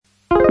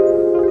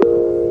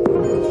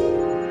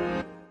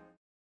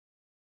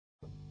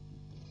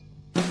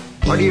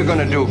What are you going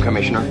to do,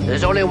 Commissioner?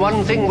 There's only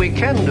one thing we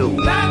can do.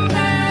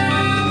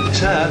 Batman!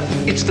 Sir,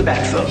 it's the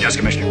Batphone. Yes,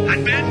 Commissioner.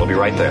 Batman? We'll be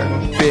right there.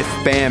 Biff,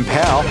 bam,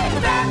 pow.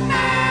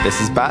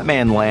 This is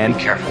Batman Land.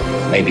 Careful,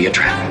 maybe a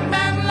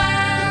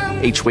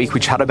trap. Each week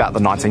we chat about the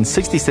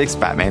 1966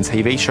 Batman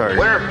TV show.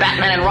 We're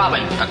Batman and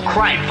Robin, a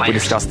crime We fighter.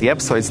 discuss the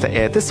episodes that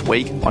aired this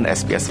week on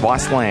SBS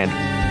Viceland.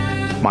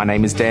 My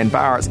name is Dan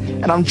Barrett,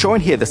 and I'm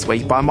joined here this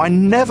week by my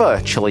never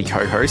chilly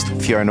co-host,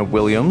 Fiona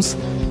Williams.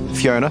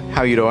 Fiona,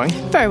 how are you doing?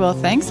 Very well,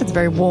 thanks. It's a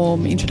very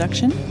warm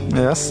introduction.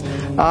 Yes.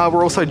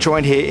 We're also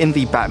joined here in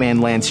the Batman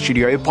Land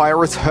studio by a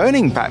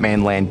returning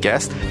Batman Land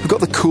guest. We've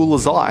got the cool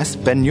as ice,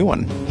 Ben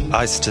Ewan.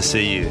 Nice to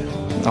see you.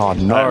 Oh,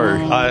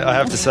 no. I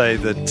have to say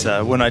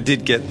that when I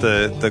did get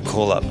the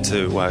call up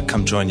to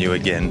come join you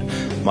again,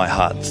 my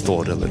heart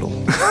thawed a little.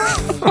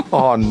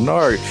 Oh,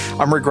 no.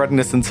 I'm regretting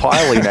this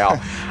entirely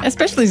now.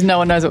 Especially as no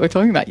one knows what we're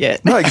talking about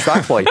yet. No,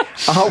 exactly.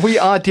 We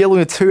are dealing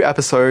with two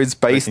episodes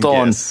based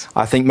on, guess.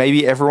 I think,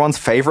 maybe everyone's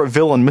favourite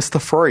villain,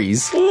 Mr.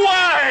 Freeze.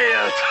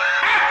 Wild!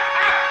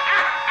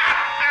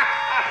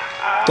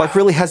 Like,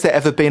 really, has there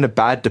ever been a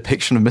bad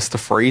depiction of Mr.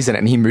 Freeze in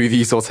any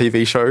movies or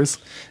TV shows?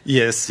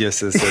 Yes, there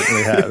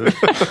certainly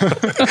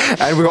have.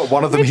 And we've got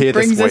one of them here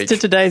this Brings week. us to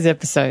today's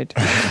episode.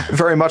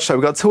 Very much so.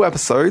 We've got two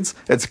episodes.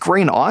 It's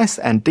Green Ice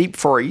and Deep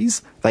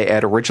Freeze. They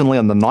aired originally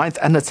on the 9th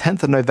and the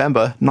 10th of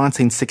November,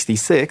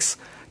 1966.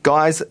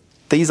 Guys,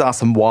 these are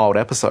some wild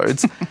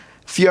episodes.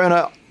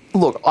 Fiona,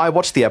 look, I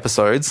watched the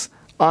episodes.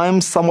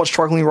 I'm somewhat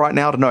struggling right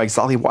now to know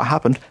exactly what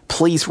happened.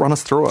 Please run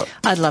us through it.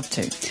 I'd love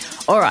to.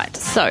 All right,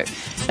 so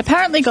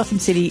apparently Gotham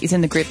City is in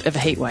the grip of a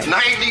heat wave.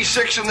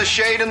 96 in the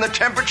shade and the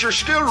temperature's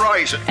still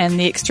rising. And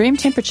the extreme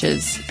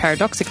temperatures,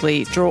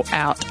 paradoxically, draw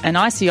out an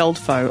icy old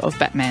foe of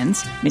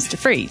Batman's, Mr.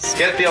 Freeze.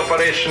 Get the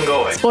operation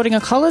going. Sporting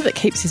a collar that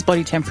keeps his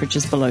body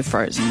temperatures below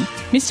frozen,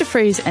 Mr.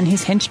 Freeze and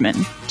his henchmen,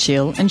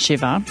 Chill and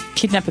Shiver,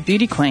 kidnap a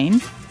beauty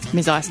queen,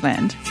 Ms.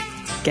 Iceland,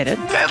 get it?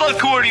 That'll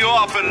cool you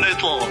off a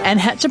little. And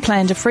hatch a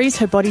plan to freeze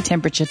her body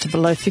temperature to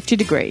below 50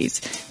 degrees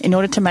in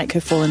order to make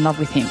her fall in love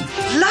with him.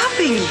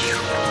 Loving you?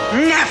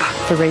 Never.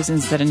 For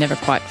reasons that are never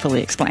quite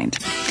fully explained.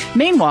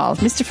 Meanwhile,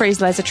 Mr.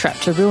 Freeze lays a trap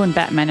to ruin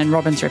Batman and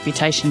Robin's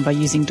reputation by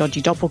using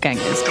dodgy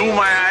doppelgangers. Do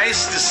my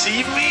eyes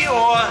deceive me,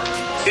 or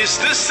is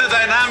this the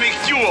dynamic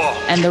duo?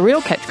 And the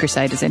real Caped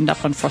Crusaders end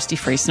up on frosty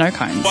free snow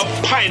cones. A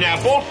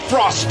pineapple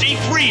frosty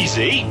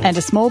freezy? And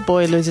a small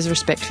boy loses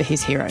respect for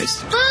his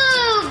heroes. Boo,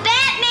 Batman!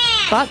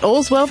 But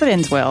all's well that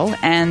ends well,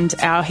 and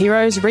our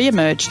heroes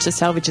re-emerge to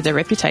salvage their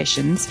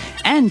reputations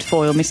and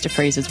foil Mr.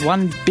 Freeze's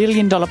 $1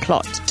 billion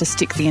plot to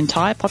stick the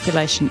entire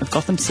population of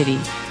Gotham City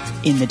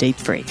in the deep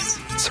freeze.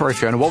 Sorry,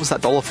 Fiona, what was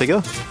that dollar figure?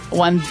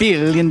 $1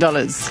 billion.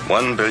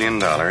 $1 billion.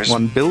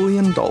 $1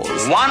 billion.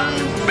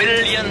 $1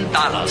 billion.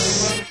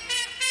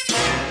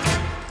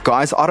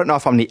 Guys, I don't know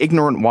if I'm the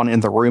ignorant one in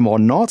the room or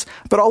not,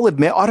 but I'll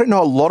admit I don't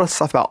know a lot of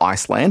stuff about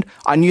Iceland.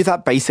 I knew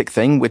that basic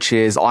thing, which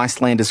is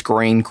Iceland is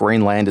green,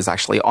 Greenland is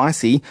actually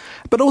icy.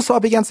 But also I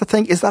began to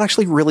think, is that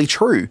actually really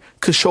true?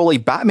 Because surely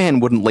Batman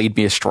wouldn't lead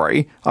me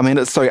astray. I mean,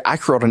 it's so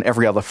accurate on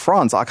every other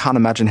front, I can't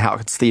imagine how it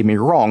could steer me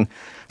wrong.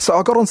 So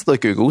I got onto the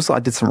Googles, I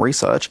did some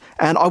research,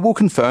 and I will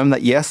confirm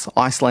that yes,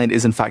 Iceland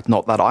is in fact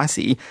not that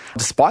icy.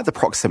 Despite the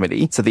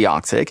proximity to the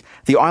Arctic,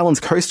 the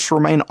island's coasts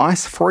remain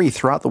ice-free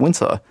throughout the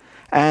winter.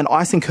 And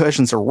ice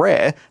incursions are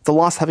rare, the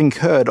last having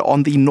occurred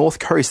on the North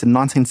Coast in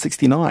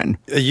 1969.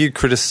 Are you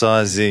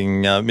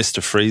criticising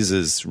Mr.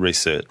 Freeze's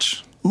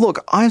research?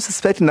 Look, I'm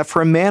suspecting that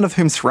for a man of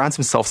whom surrounds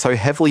himself so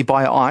heavily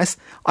by ice,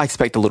 I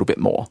expect a little bit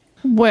more.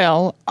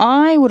 Well,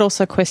 I would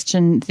also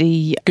question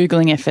the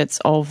Googling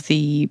efforts of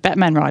the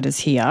Batman writers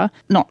here,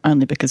 not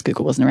only because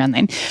Google wasn't around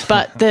then,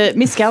 but the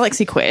Miss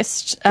Galaxy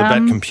Quest. The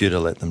Bat computer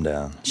let them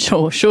down.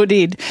 Sure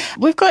did.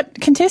 We've got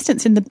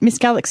contestants in the Miss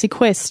Galaxy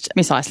Quest,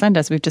 Miss Iceland,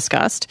 as we've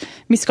discussed,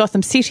 Miss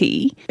Gotham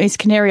City, Miss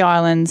Canary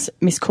Islands,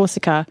 Miss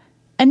Corsica,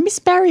 and Miss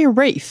Barrier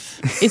Reef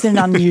is an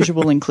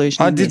unusual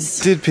inclusion. I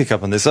did pick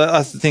up on this.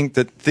 I think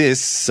that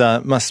this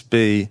must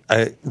be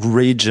a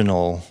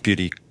regional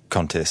beauty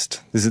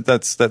contest.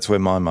 That's where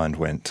my mind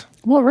went.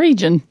 What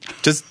region?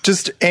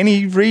 Just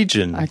any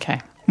region.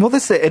 Okay. Well,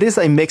 it is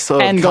a mix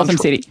of... And Gotham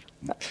City.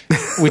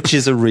 Which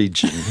is a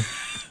region.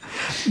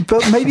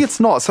 But maybe it's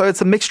not. So it's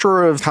a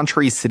mixture of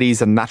countries,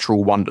 cities, and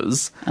natural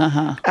wonders.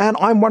 Uh-huh. And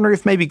I'm wondering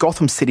if maybe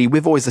Gotham City,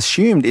 we've always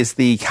assumed, is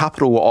the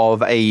capital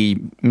of a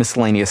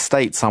miscellaneous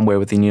state somewhere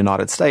within the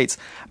United States.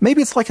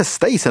 Maybe it's like a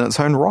state in its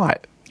own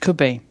right. Could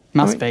be.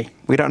 Must be.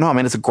 We don't know. I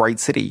mean, it's a great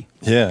city.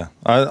 Yeah,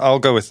 I'll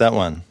go with that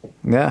one.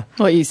 Yeah.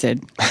 What you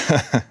said.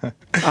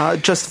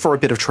 Just for a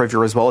bit of trivia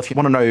as well, if you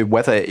want to know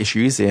weather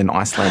issues in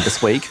Iceland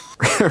this week,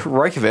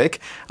 Reykjavik,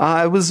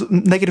 it was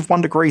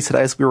 -1 degree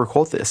today as we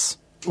record this.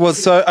 Well,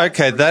 so,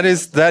 okay, that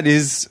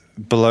is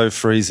below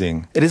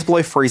freezing. It is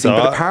below freezing,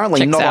 but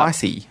apparently not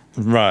icy.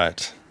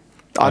 Right.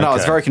 I know, I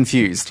was very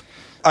confused.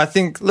 I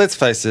think, let's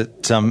face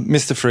it,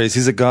 Mr. Freeze,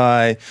 he's a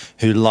guy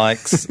who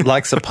likes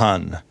a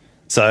pun.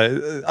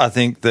 So I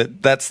think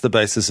that that's the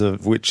basis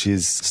of which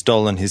he's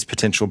stolen his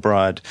potential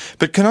bride.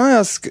 But can I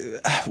ask,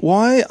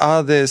 why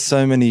are there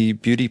so many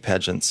beauty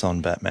pageants on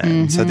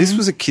Batman? So this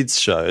was a kids'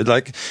 show.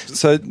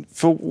 So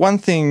for one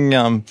thing,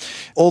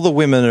 all the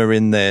women are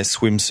in their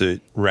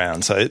swimsuit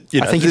round. So, I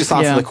think you just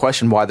answered the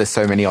question why there's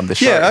so many on the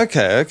show. Yeah,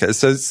 okay.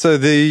 So so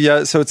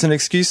it's an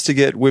excuse to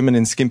get women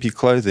in skimpy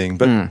clothing.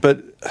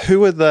 But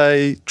who are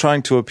they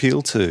trying to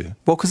appeal to?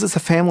 Well, because it's a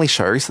family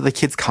show, so the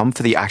kids come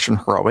for the action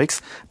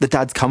heroics, the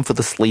dads come for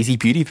the sleazy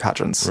beauty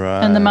pageants.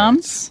 Right. And the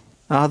mums?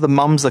 The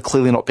mums are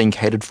clearly not being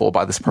catered for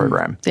by this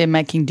program. They're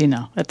making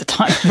dinner at the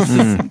time,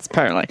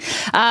 apparently.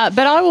 But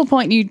I will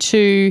point you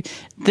to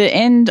the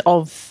end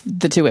of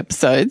the 2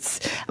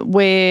 episodes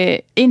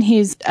where, in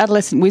his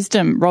adolescent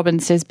wisdom, Robin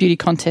says beauty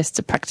contests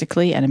are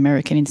practically an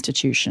American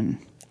institution.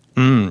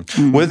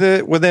 Were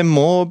there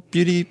more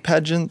beauty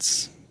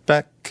pageants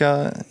back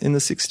in the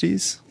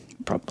 60s?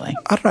 Probably.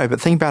 I don't know, but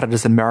think about it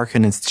as an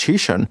American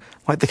institution.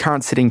 Like the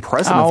current sitting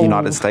president of the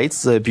United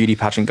States is a beauty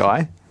pageant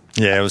guy.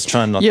 Yeah, I was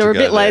trying not to You're go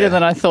a bit later there.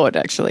 than I thought,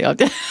 actually. I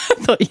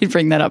thought you'd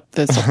bring that up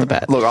first off the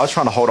bat. Look, I was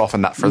trying to hold off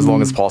on that for as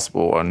long as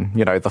possible. And,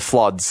 the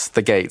floods,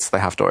 the gates, they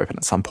have to open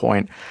at some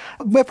point.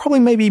 We're probably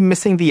maybe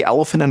missing the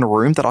elephant in the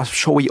room that I'm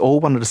sure we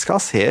all want to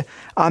discuss here.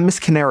 Miss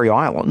Canary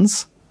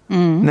Islands.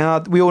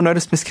 Now, we all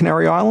noticed Miss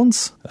Canary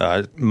Islands?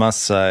 I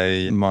must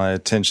say my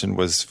attention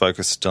was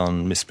focused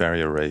on Miss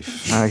Barrier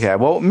Reef. Okay,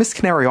 well, Miss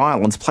Canary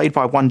Islands, played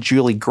by one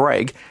Julie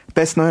Gregg,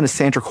 best known as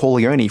Sandra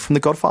Corleone from the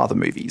Godfather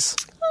movies.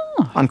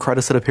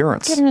 Uncredited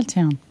appearance. Get her out of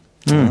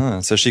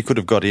town. So she could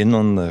have got in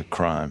on the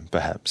crime,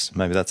 perhaps.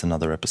 Maybe that's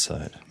another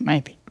episode.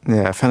 Maybe.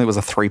 Yeah, if only it was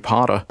a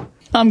 3-parter.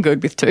 I'm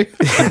good with 2.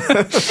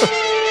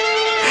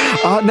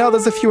 Now,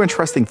 there's a few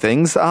interesting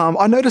things.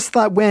 I noticed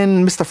that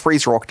when Mr.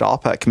 Freeze rocked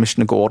up at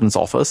Commissioner Gordon's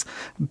office,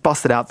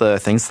 busted out the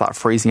things, started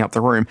freezing up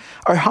the room,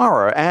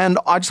 O'Hara, and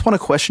I just want to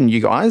question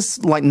you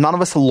guys, none of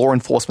us are law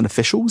enforcement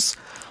officials.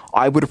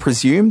 I would have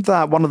presumed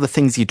that one of the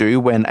things you do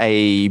when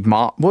he's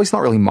not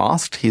really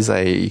masked, he's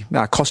a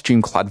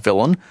costume-clad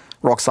villain,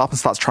 rocks up and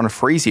starts trying to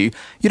freeze you,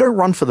 you don't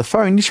run for the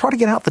phone, you try to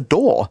get out the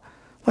door.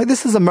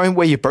 This is a moment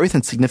where you're both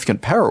in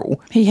significant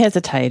peril. He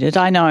hesitated.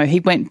 I know. He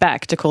went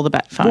back to call the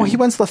bat phone. Well, he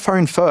went to the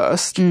phone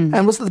first.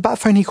 And was it the bat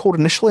phone he called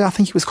initially? I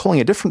think he was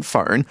calling a different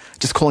phone,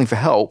 just calling for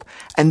help.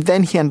 And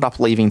then he ended up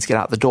leaving to get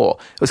out the door.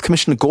 It was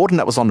Commissioner Gordon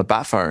that was on the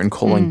bat phone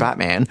calling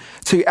Batman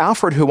to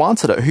Alfred, who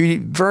answered it, who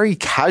very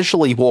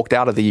casually walked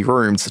out of the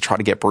room to try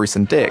to get Bruce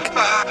and Dick.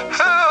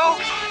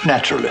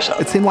 Naturalism.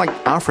 It seemed like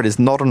Alfred is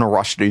not in a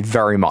rush to do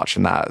very much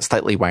in that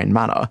stately Wayne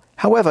manner.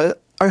 However,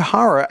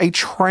 O'Hara, a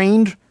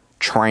trained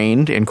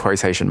in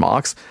quotation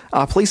marks,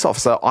 police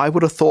officer, I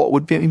would have thought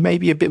would be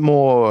maybe a bit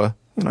more,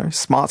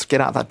 smart to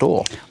get out that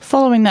door.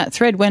 Following that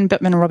thread, when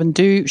Batman and Robin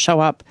do show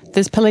up,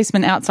 there's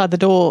policemen outside the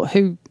door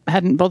who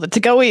hadn't bothered to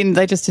go in.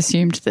 They just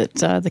assumed that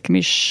the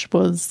commish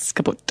was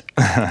kaput.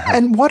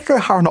 And why did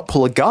O'Hara not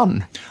pull a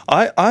gun?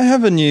 I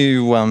have a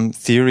new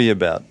theory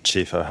about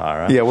Chief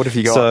O'Hara. Yeah, what have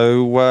you got?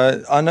 So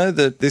I know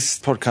that this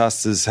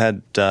podcast has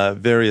had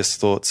various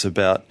thoughts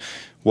about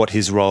what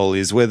his role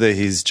is, whether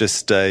he's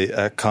just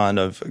a kind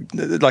of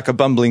like a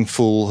bumbling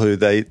fool who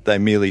they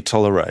merely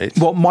tolerate.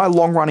 Well, my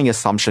long-running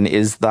assumption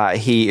is that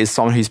he is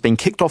someone who's been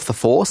kicked off the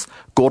force.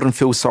 Gordon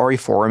feels sorry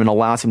for him and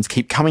allows him to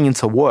keep coming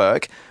into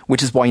work,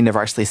 which is why you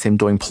never actually see him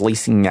doing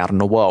policing out in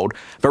the world.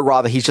 But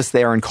rather, he's just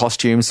there in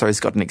costume, so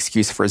he's got an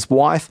excuse for his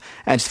wife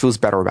and just feels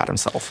better about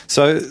himself.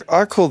 So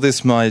I call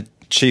this my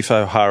Chief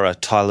O'Hara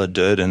Tyler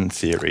Durden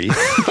theory.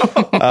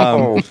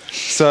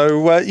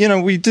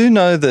 We do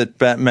know that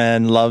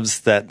Batman loves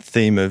that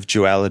theme of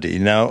duality.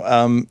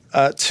 Now,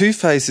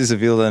 Two-Face is a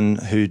villain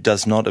who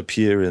does not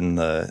appear in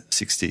the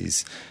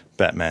 60s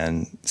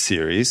Batman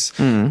series.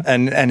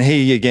 And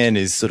he, again,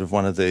 is sort of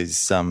one of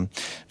these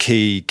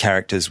key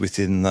characters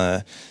within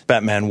the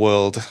Batman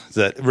world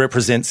that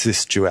represents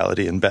this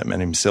duality, and Batman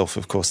himself,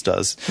 of course,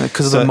 does.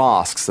 Because of the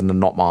masks and the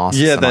not masks.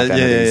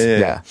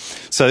 Yeah.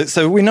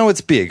 So we know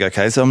it's big,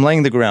 okay? So I'm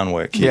laying the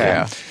groundwork here.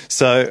 Yeah.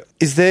 So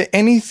is there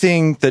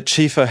anything that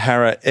Chief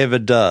O'Hara ever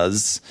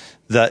does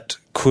that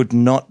could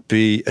not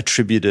be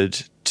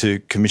attributed to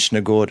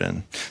Commissioner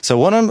Gordon? So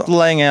what I'm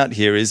laying out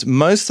here is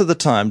most of the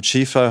time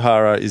Chief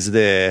O'Hara is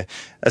there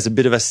as a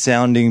bit of a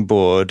sounding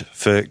board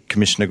for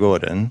Commissioner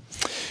Gordon.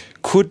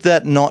 Could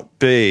that not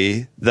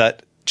be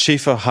that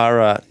Chief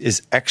O'Hara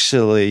is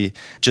actually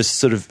just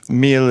sort of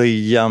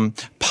merely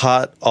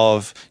part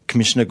of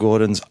Commissioner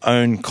Gordon's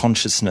own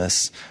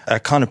consciousness, a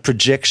kind of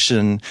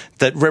projection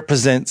that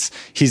represents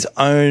his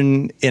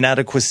own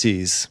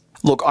inadequacies?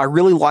 Look, I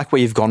really like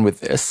where you've gone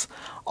with this.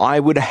 I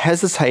would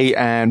hesitate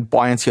and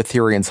buy into your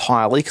theory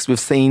entirely because we've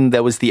seen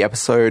there was the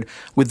episode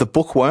with the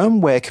bookworm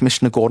where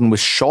Commissioner Gordon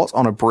was shot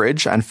on a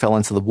bridge and fell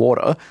into the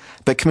water.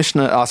 But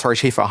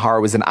Chief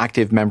O'Hara was an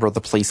active member of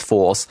the police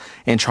force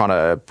in trying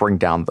to bring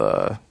down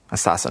the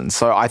assassins.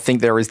 So I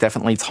think there is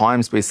definitely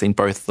times we've seen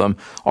both of them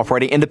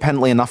operating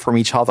independently enough from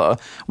each other,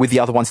 with the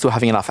other one still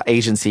having enough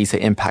agency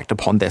to impact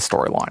upon their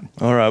storyline.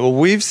 All right. Well,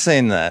 we've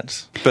seen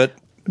that, but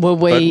Were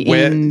we But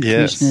where- in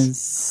yes.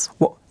 Commissioner's...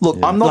 Well, look,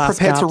 I'm not Last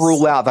prepared to gasps.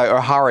 rule out that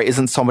O'Hara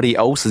isn't somebody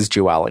else's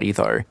duality,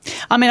 though.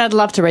 I mean, I'd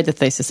love to read the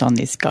thesis on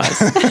this,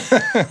 guys.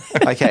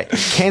 Okay,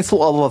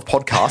 cancel all of the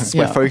podcasts.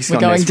 Yeah, We're focusing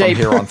we're on this going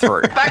from deep. here on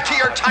through. Back to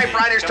your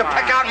typewriters to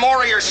pick out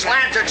more of your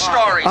slanted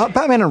stories.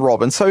 Batman and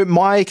Robin. So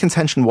my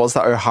contention was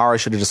that O'Hara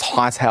should have just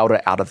hightailed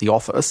it out of the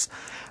office.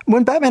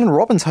 When Batman and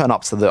Robin turn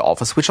up to the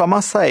office, which I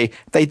must say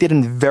they did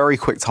in very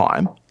quick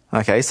time.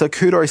 Okay, so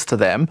kudos to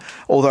them.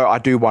 Although I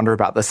do wonder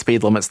about the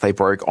speed limits they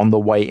broke on the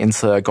way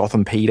into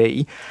Gotham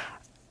PD.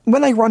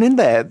 When they run in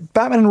there,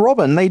 Batman and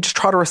Robin, they just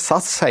try to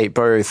resuscitate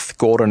both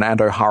Gordon and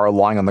O'Hara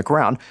lying on the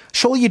ground.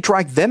 Surely you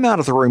drag them out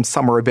of the room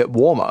somewhere a bit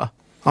warmer.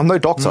 I'm no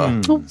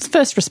doctor. Well, it's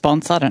first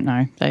response, I don't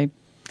know. They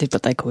did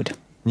what they could.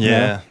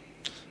 Yeah.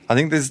 I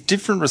think there's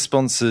different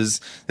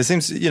responses. There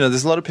seems,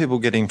 there's a lot of people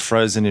getting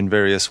frozen in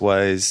various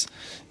ways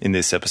in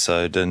this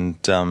episode, and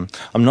I'm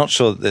not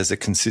sure that there's a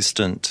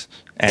consistent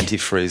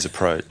antifreeze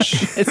approach.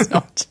 It's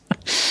not.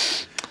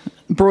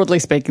 Broadly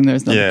speaking, there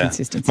is not a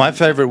consistency. My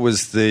favourite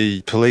was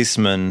the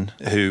policeman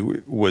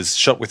who was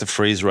shot with a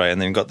freeze ray and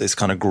then got this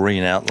kind of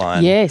green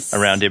outline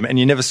around him, and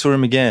you never saw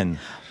him again.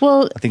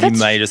 Well, I think he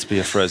may just be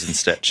a frozen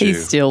statue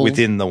He's still-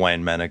 within the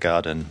Wayne Manor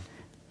garden.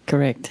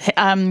 Correct.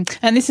 And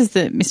this is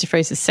the Mr.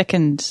 Freeze's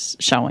second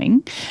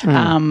showing.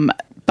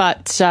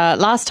 But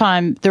last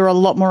time there were a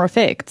lot more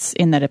effects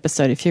in that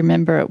episode. If you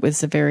remember, it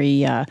was a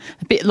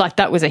bit like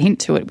that was a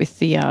hint to it with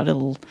the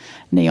little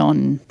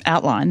neon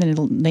outline, the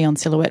little neon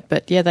silhouette.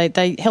 But yeah,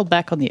 they held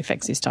back on the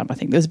effects this time. I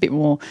think there was a bit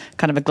more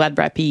kind of a glad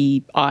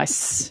wrappy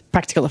ice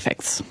practical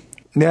effects.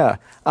 Yeah.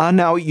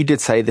 Now, you did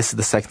say this is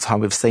the second time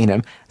we've seen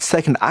him.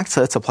 Second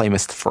actor to play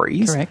Mr.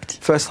 Freeze. Correct.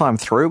 First time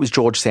through, it was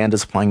George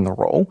Sanders playing the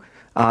role.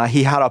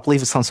 He had, I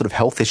believe, some sort of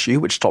health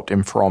issue which stopped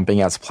him from being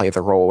able to play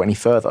the role any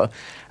further.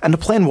 And the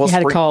plan was... He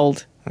had a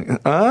cold.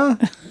 I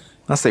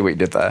see what you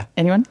did there.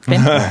 Anyone?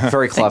 Ben?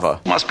 Very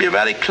clever. Must be a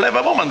very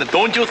clever woman.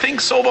 Don't you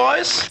think so,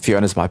 boys?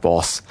 Fiona's my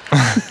boss.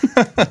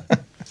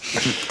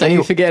 Don't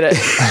you forget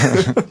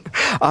it.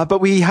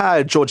 But we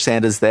had George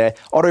Sanders there.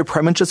 Otto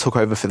Preminger took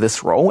over for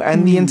this role,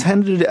 and the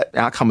intended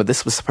outcome of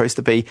this was supposed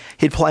to be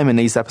he'd play him in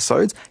these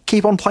episodes,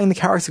 keep on playing the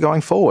character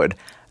going forward.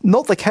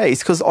 Not the case,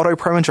 because Otto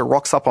Preminger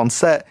rocks up on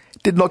set,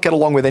 did not get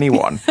along with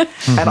anyone.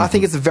 And I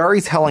think it's very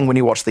telling when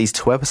you watch these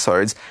two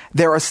episodes.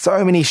 There are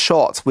so many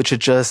shots which are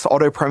just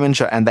Otto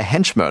Preminger and the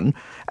henchman,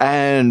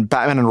 and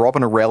Batman and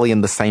Robin are rarely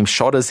in the same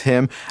shot as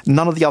him.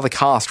 None of the other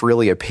cast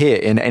really appear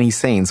in any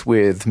scenes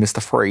with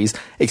Mr. Freeze,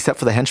 except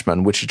for the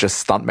henchman, which are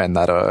just stuntmen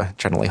that are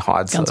generally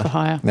hired. Guns for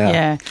hire.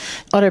 Yeah.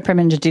 Otto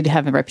Preminger did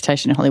have a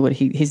reputation in Hollywood.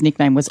 His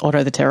nickname was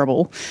Otto the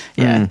Terrible.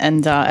 Yeah.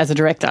 And as a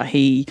director,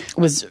 he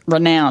was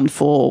renowned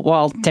for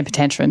wild temper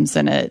tantrums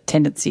and a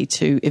tendency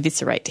to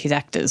eviscerate his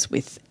actors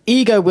with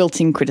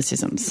ego-wilting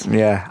criticisms.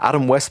 Yeah,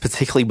 Adam West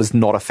particularly was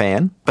not a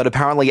fan, but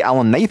apparently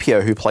Alan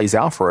Napier, who plays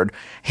Alfred,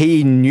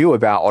 he knew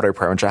about Otto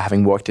Preminger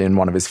having worked in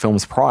one of his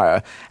films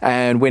prior,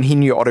 and when he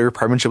knew Otto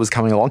Preminger was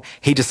coming along,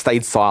 he just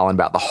stayed silent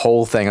about the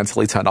whole thing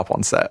until he turned up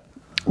on set.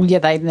 Well, yeah,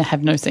 they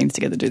have no scenes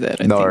together, do they? I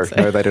don't think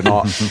so. No, they do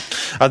not.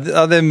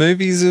 Are there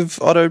movies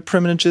of Otto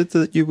Preminger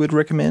that you would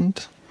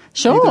recommend?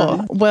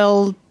 Sure.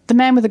 Well, The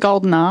Man with the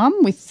Golden Arm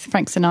with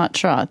Frank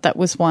Sinatra, that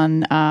was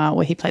one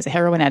where he plays a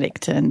heroin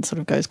addict and sort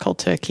of goes cold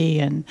turkey.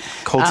 And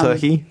Cold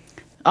turkey?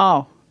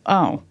 Oh.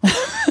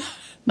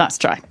 Nice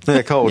try.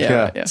 Yeah, cold,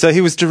 yeah. So he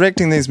was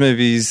directing these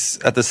movies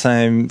at the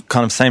same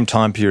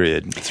time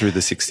period through the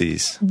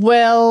 60s.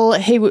 Well,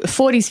 40s,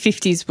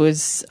 50s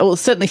was, or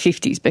certainly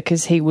 50s,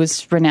 because he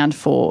was renowned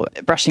for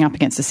brushing up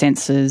against the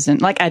censors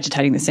and like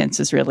agitating the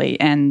censors really,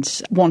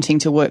 and wanting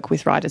to work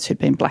with writers who'd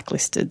been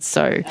blacklisted.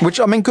 So,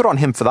 which, I mean, good on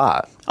him for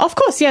that. Of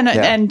course, yeah.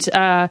 And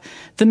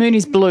The Moon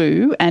is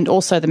Blue and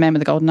also The Man with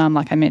the Golden Arm,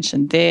 like I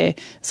mentioned, they're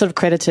sort of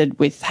credited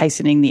with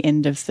hastening the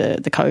end of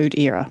the Code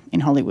era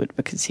in Hollywood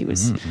because he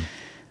was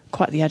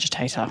quite the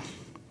agitator.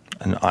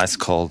 An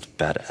ice-cold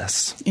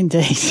badass.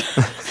 Indeed.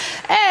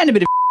 And a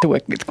bit of to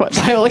work with, quite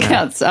by all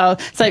accounts. So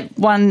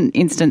one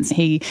instance,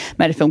 he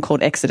made a film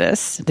called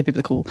Exodus, the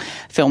biblical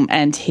film,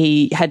 and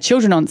he had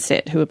children on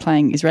set who were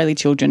playing Israeli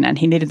children, and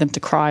he needed them to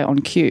cry on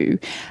cue,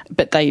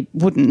 but they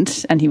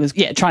wouldn't, and he was,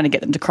 trying to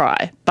get them to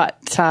cry. But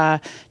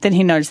then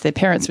he noticed their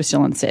parents were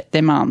still on set,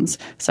 their mums,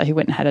 so he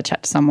went and had a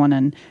chat to someone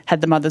and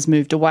had the mothers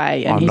moved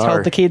away, and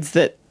told the kids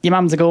that your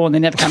mums are gone,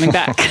 they're never coming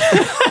back.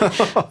 And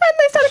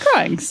they started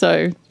crying,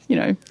 so...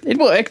 it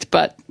worked,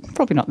 but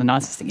probably not the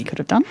nicest thing he could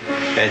have done.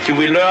 And you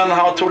will learn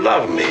how to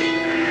love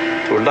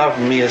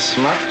me as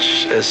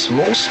much as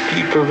most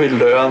people will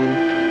learn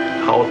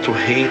how to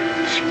hate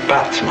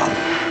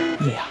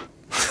Batman. Yeah.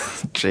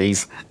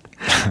 Jeez.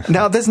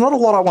 Now, there's not a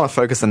lot I want to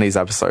focus on these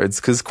episodes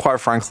because,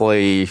 quite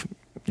frankly,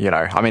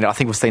 I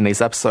think we've seen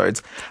these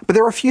episodes, but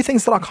there are a few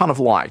things that I kind of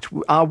liked.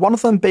 One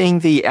of them being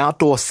the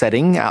outdoor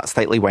setting at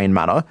Stately Wayne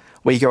Manor,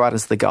 where you go out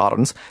into the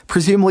gardens.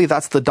 Presumably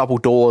that's the double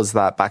doors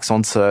that backs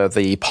onto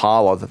the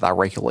parlour that they're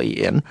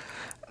regularly in.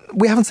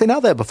 We haven't seen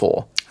out there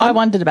before. I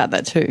wondered about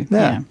that too.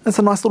 Yeah. It's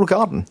a nice little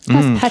garden.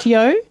 Nice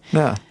patio.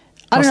 Yeah.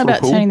 I don't know little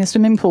about pool. turning the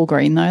swimming pool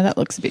green, though. That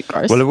looks a bit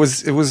gross. Well, it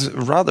was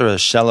rather a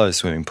shallow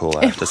swimming pool,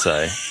 I have to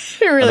say.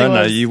 it really I don't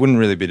know. was. You wouldn't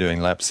really be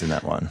doing laps in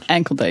that one.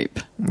 Ankle deep.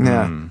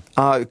 Yeah.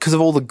 Because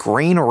of all the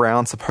green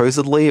around,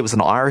 supposedly, it was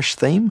an Irish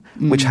theme,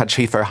 which had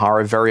Chief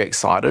O'Hara very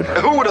excited.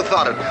 Who would have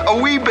thought it?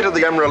 A wee bit of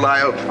the Emerald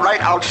Isle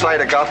right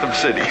outside of Gotham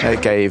City.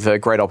 It gave a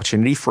great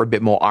opportunity for a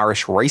bit more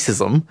Irish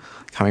racism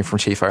coming from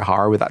Chief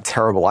O'Hara with that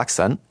terrible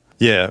accent.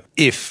 Yeah,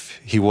 if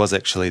he was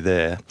actually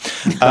there.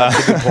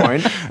 That's a good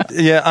point.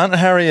 Yeah, Aunt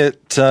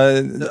Harriet,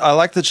 I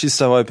like that she's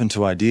so open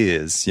to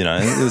ideas, you know.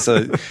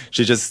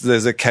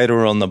 There's a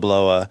caterer on the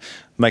blower,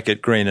 make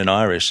it green and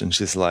Irish, and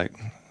she's like,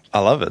 I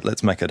love it,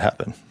 let's make it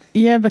happen.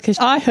 Yeah, because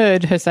I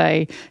heard her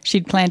say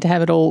she'd planned to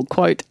have it all,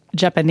 quote,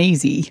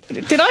 Japanesey.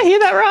 Did I hear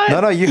that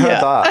right? No, you heard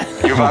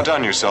that. You've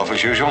outdone yourself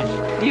as usual.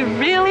 You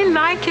really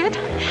like it?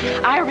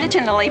 I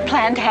originally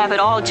planned to have it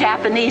all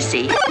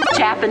Japanesey.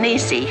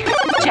 Japanesey.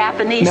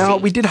 Japanesey. Now,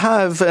 we did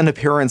have an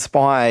appearance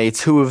by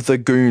two of the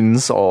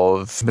goons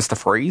of Mr.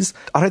 Freeze.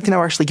 I don't think they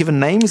were actually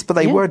given names, but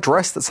they were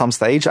dressed at some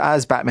stage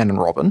as Batman and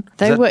Robin.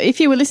 They were, if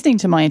you were listening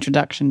to my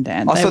introduction,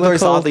 Dan, they so were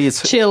those called are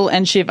these- Chill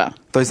and Shiver.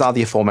 Those are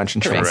the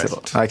aforementioned Correct.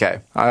 Chief. Okay,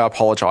 I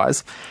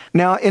apologise.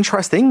 Now,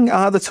 interesting,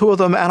 the two of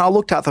them, and I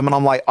looked at them and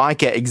I'm like, I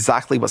get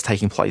exactly what's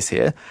taking place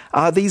here.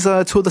 These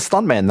are two of the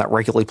stuntmen that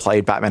regularly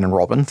played Batman and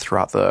Robin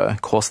throughout the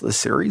course of the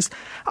series.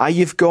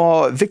 You've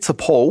got Victor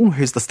Paul,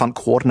 who's the stunt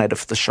coordinator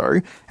for the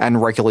show,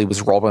 and regularly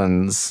was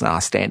Robin's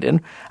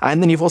stand-in.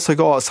 And then you've also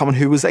got someone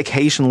who was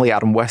occasionally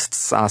Adam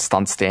West's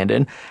stunt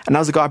stand-in, and that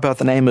was a guy by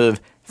the name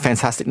of,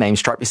 fantastic name,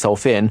 strap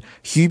yourself in,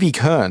 Hubie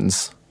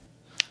Kearns.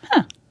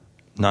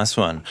 Nice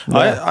one.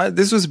 Yeah.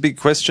 This was a big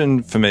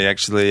question for me,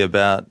 actually,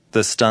 about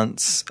the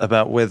stunts,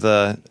 about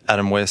whether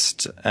Adam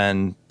West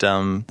and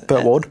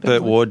Burt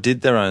Ward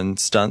did their own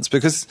stunts.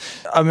 Because,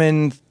 I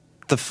mean,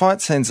 the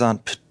fight scenes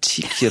aren't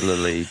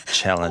particularly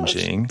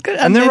challenging.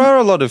 And there are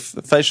a lot of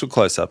facial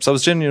close-ups. I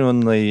was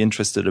genuinely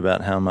interested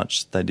about how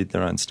much they did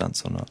their own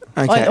stunts or not.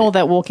 Okay. Like all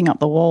that walking up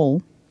the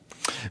wall.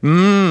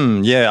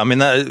 Yeah, I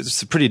mean,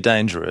 it's pretty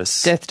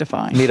dangerous.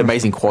 Death-defying. Need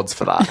amazing quads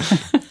for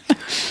that.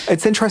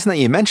 It's interesting that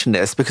you mentioned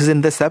this because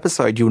in this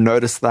episode you'll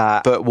notice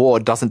that Burt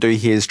Ward doesn't do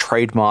his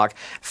trademark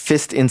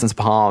fist in his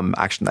palm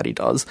action that he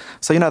does.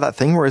 So you know that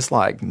thing where it's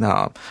like,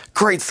 no,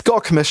 great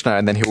Scott, Commissioner,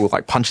 and then he will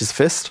like punch his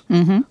fist?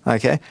 Mm-hmm.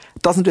 Okay.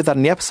 Doesn't do that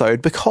in the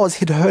episode because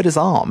he'd hurt his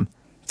arm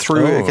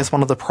through, I guess,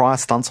 one of the prior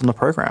stunts on the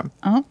program.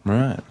 Oh.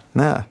 Right.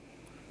 Yeah.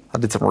 I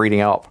did some reading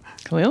up.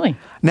 Clearly.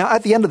 Now,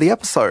 at the end of the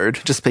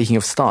episode, just speaking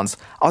of stunts,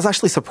 I was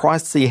actually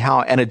surprised to see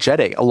how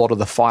energetic a lot of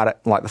the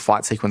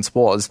fight sequence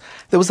was.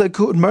 There was a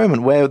good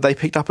moment where they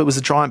picked up, it was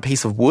a giant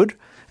piece of wood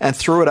and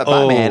threw it at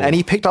Batman, and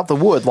he picked up the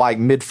wood like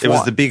mid-flight. It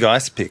was the big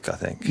ice pick, I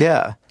think.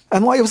 Yeah.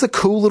 And like, it was a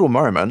cool little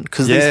moment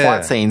because these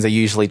fight scenes are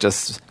usually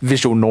just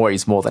visual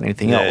noise more than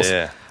anything else.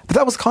 Yeah. But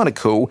that was kind of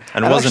cool.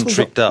 And it wasn't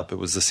tricked up. It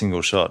was a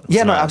single shot.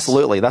 Yeah, no, nice.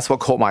 absolutely. That's what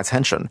caught my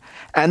attention.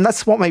 And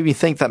that's what made me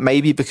think that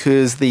maybe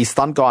because the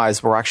stunt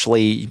guys were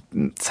actually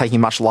taking a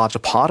much larger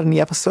part in the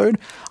episode,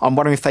 I'm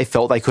wondering if they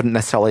felt they couldn't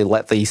necessarily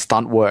let the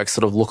stunt work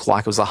sort of look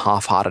like it was a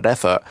half-hearted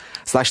effort.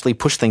 So they actually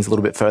pushed things a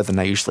little bit further than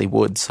they usually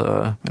would.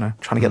 So,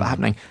 trying to get that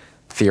happening.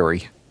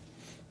 Theory.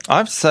 I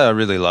have to say I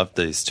really loved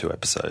these two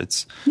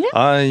episodes. Yeah.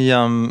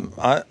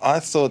 I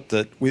thought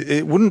that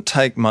it wouldn't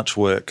take much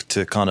work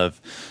to kind of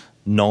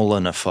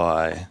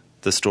Nolanify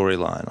the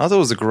storyline. I thought it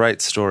was a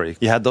great story.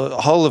 You had the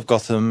whole of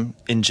Gotham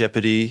in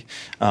jeopardy,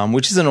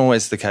 which isn't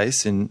always the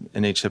case in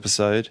each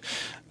episode.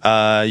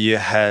 You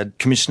had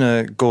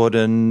Commissioner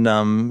Gordon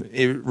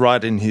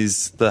right in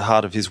the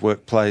heart of his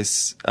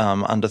workplace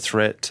under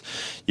threat.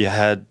 You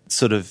had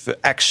sort of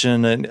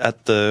action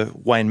at the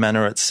Wayne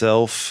Manor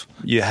itself.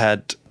 You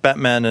had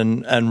Batman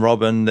and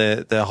Robin,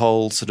 their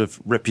whole sort of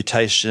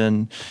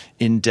reputation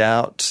in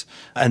doubt.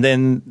 And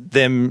then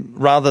them,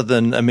 rather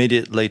than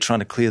immediately trying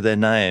to clear their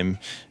name,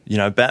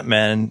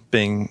 Batman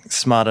being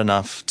smart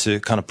enough to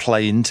kind of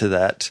play into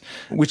that,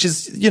 which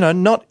is,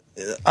 not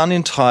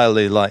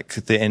unentirely like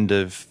the end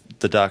of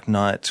The Dark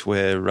Knight,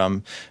 where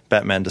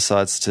Batman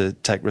decides to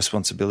take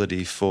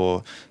responsibility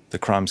for the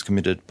crimes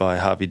committed by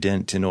Harvey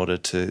Dent in order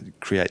to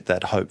create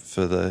that hope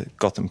for the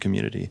Gotham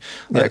community.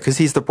 Yeah, because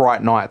he's the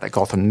bright knight that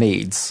Gotham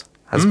needs,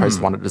 as opposed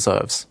to one it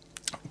deserves.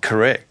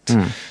 Correct.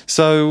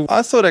 So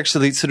I thought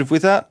actually sort of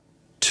without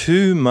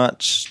too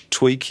much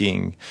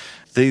tweaking,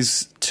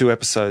 these two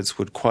episodes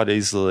would quite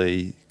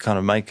easily kind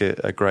of make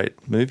a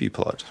great movie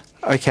plot.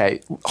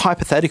 Okay,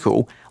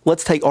 hypothetical.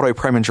 Let's take Otto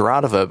Preminger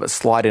out of it, but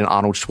slide in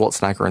Arnold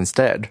Schwarzenegger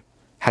instead.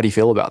 How do you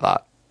feel about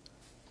that?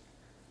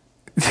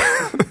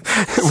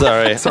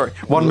 Sorry.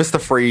 One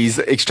Mr. Freeze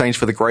exchanged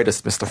for the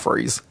greatest Mr.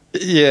 Freeze.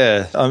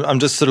 Yeah, I'm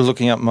just sort of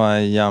looking up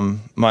my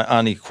my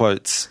Arnie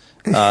quotes.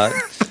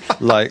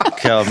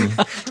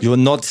 You're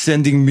not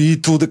sending me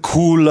to the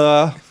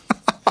cooler.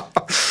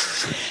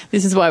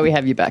 This is why we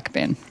have you back,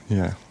 Ben.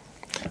 Yeah.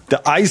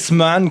 The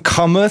Iceman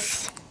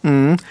cometh.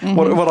 Mm-hmm.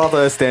 What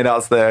other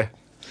standouts there?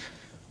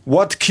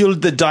 What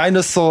killed the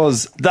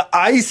dinosaurs? The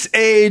Ice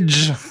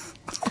Age.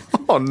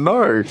 Oh,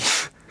 no.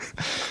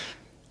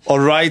 All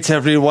right,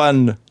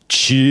 everyone.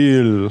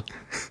 Chill.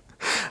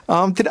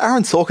 Did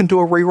Aaron Sorkin do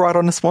a rewrite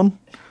on this one?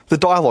 The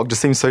dialogue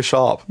just seems so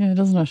sharp. Yeah,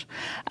 doesn't it?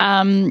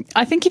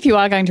 I think if you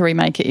are going to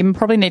remake it, you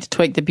probably need to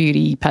tweak the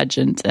beauty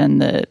pageant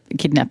and the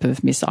kidnap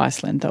of Miss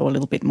Iceland, though, a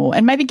little bit more.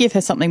 And maybe give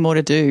her something more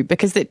to do,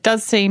 because it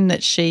does seem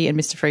that she and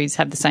Mr. Freeze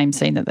have the same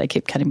scene that they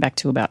keep cutting back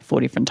to about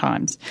 4 different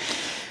times.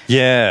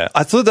 Yeah,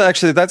 I thought that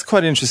actually that's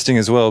quite interesting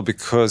as well,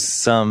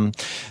 because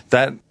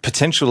that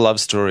potential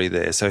love story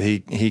there. So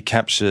he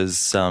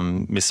captures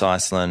Miss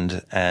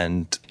Iceland,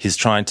 and he's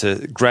trying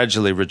to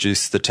gradually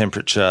reduce the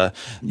temperature,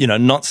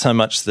 not so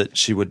much that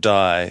she would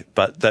die,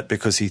 but that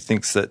because he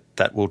thinks that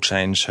will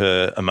change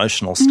her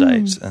emotional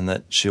state and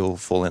that she'll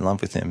fall in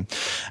love with him.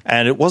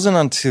 And it wasn't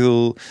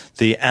until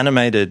the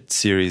animated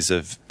series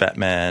of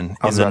Batman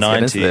in the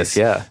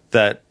 90s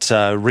that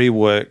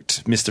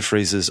reworked Mr.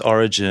 Freeze's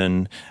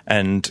origin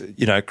and,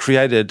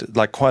 created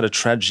like quite a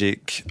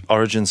tragic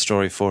origin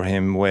story for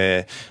him,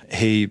 where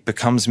he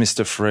becomes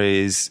Mr.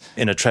 Freeze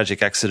in a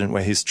tragic accident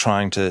where he's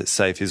trying to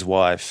save his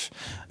wife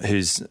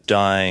who's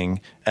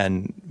dying,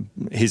 and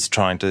he's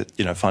trying to,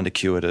 find a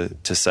cure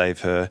to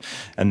save her.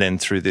 And then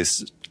through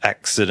this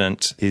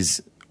accident,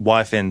 his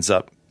wife ends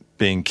up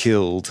being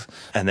killed,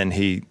 and then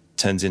he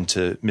turns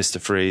into Mr.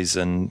 Freeze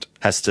and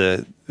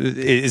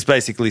is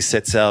basically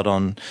sets out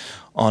on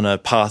a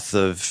path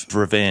of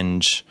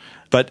revenge.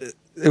 But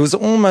it was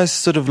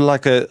almost sort of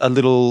like a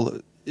little,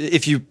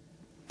 if you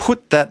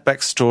put that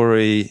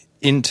backstory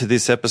into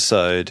this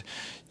episode,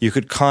 you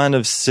could kind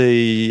of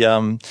see,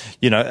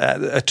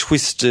 a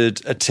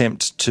twisted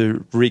attempt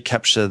to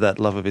recapture that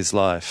love of his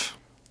life.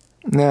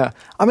 Yeah.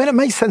 I mean, it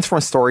makes sense from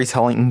a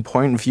storytelling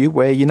point of view,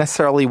 where you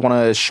necessarily want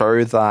to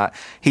show that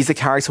he's a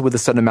character with a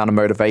certain amount of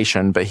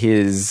motivation, but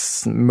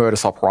his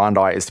modus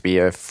operandi is to be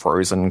a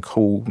frozen,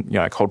 cold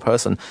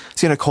person.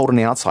 So, cold on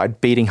the outside,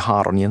 beating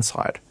hard on the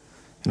inside.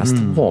 It's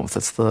the warmth.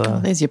 It's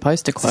there's your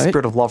poster quote. The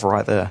spirit of love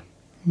right there.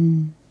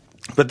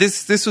 But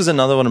this was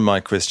another one of my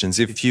questions.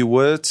 If you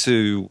were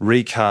to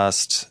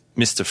recast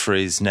Mr.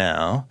 Freeze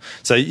now,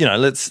 so,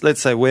 let's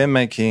say we're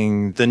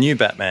making the new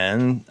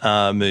Batman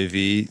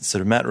movie,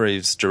 sort of Matt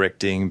Reeves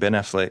directing, Ben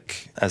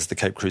Affleck as the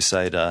Cape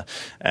Crusader,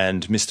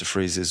 and Mr.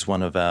 Freeze is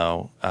one of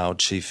our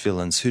chief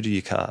villains. Who do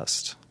you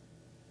cast?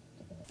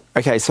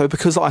 Okay, so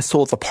because I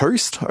saw The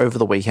Post over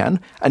the weekend,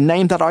 a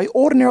name that I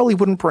ordinarily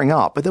wouldn't bring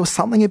up, but there was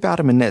something about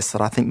him in this that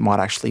I think might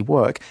actually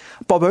work.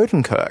 Bob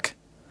Odenkirk.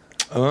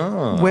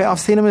 Oh. Where I've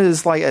seen him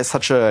as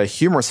such a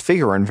humorous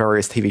figure in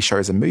various TV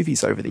shows and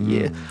movies over the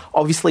year.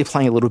 Obviously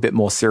playing a little bit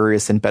more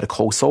serious in Better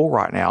Call Saul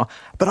right now,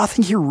 but I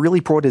think he really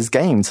brought his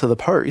game to The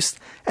Post.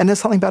 And there's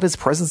something about his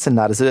presence in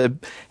that.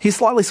 He's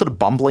slightly sort of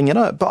bumbling in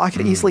it, but I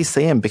could easily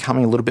see him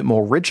becoming a little bit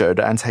more rigid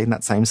and taking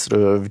that same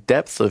sort of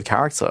depth of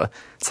character.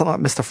 Something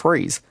like Mr.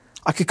 Freeze.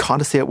 I could kind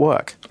of see it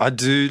work. I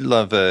do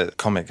love a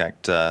comic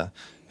actor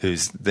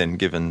who's then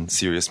given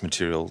serious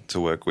material to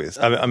work with.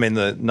 I mean,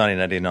 the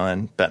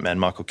 1989 Batman,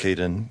 Michael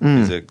Keaton,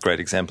 is a great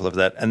example of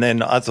that. And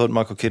then I thought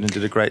Michael Keaton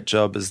did a great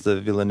job as the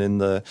villain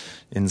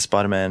in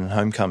Spider-Man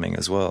Homecoming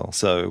as well.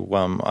 So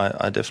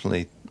I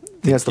definitely...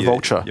 Yes, the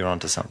Vulture. You're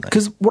onto something.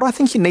 Because what I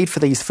think you need for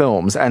these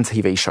films and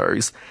TV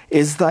shows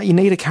is that you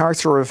need a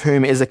character of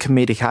whom is a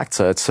comedic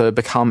actor to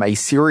become a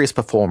serious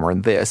performer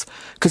in this.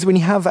 Because when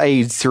you have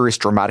a serious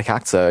dramatic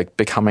actor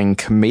becoming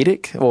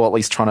comedic, or at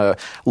least trying to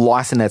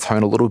lighten their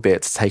tone a little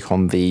bit to take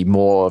on the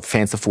more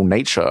fanciful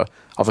nature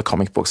of a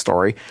comic book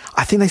story,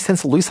 I think they tend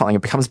to lose something.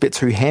 It becomes a bit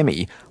too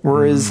hammy.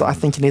 Whereas I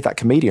think you need that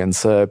comedian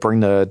to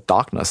bring the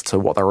darkness to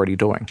what they're already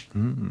doing.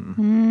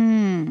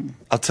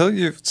 I'll tell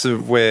you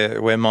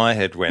where my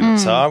head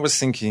went. So I was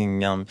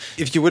thinking,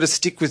 if you were to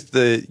stick with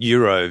the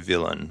Euro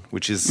villain,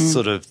 which is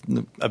sort of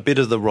a bit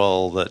of the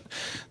role that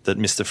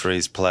Mr.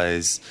 Freeze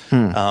plays,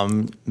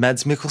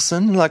 Mads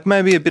Mikkelsen, like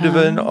maybe a bit of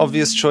an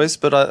obvious choice,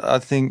 but I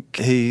think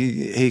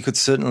he could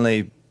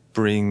certainly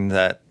bring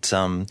that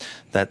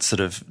sort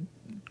of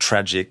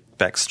tragic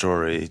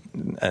backstory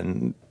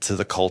and to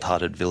the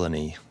cold-hearted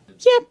villainy.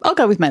 Yeah, I'll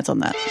go with Mads on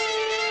that.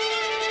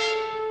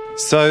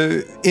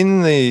 So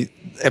in the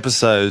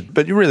episode,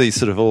 but really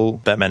sort of all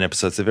Batman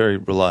episodes, they're very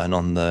reliant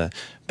on the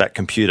Bat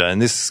computer. In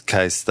this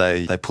case,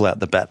 they pull out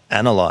the Bat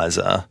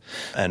analyzer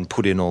and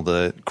put in all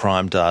the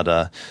crime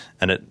data,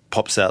 and it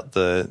pops out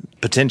the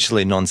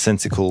potentially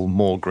nonsensical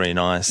more green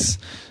ice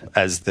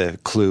as the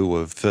clue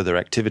of further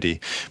activity.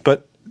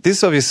 But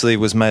this obviously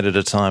was made at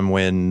a time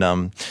when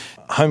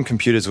home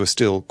computers were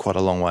still quite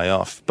a long way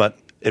off, but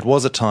it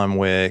was a time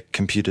where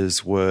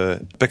computers were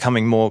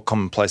becoming more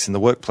commonplace in the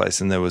workplace,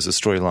 and there was a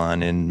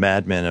storyline in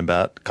Mad Men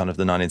about kind of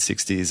the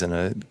 1960s and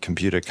a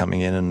computer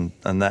coming in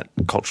and that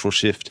cultural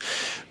shift.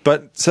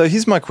 But so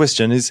here's my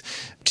question is,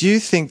 do you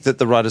think that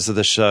the writers of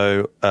the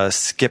show are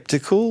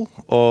skeptical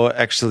or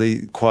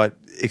actually quite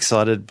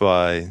excited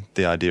by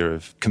the idea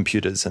of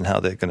computers and how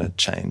they're going to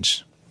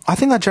change? I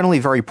think they're generally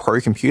very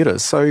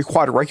pro-computers, so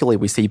quite regularly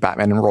we see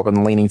Batman and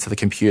Robin leaning to the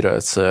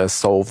computer to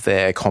solve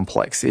their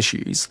complex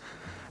issues.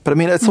 But I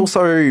mean, it's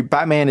also,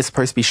 Batman is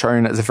supposed to be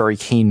shown as a very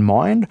keen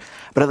mind,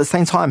 but at the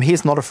same time,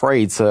 he's not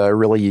afraid to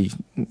really,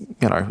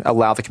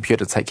 allow the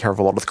computer to take care of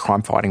a lot of the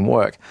crime fighting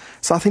work.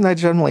 So I think they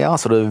generally are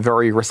sort of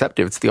very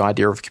receptive to the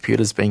idea of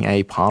computers being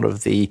a part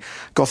of the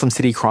Gotham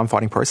City crime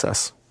fighting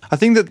process. I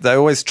think that they're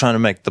always trying to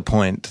make the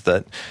point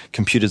that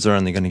computers are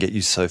only going to get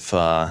you so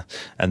far,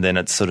 and then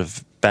it's sort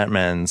of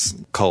Batman's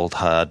cold,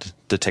 hard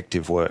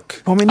detective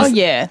work. No,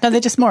 they're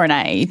just more an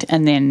aid,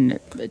 and then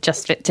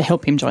just to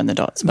help him join the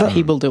dots, but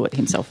he will do it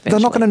himself eventually.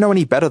 They're not going to know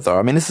any better, though.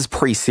 I mean, this is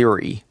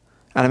pre-Siri,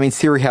 and I mean,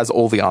 Siri has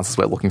all the answers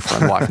we're looking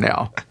for in life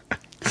now.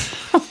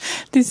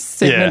 This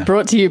segment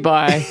brought to you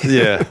by...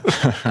 Yeah.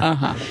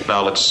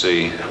 Now let's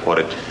see what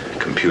it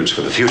computes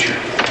for the future.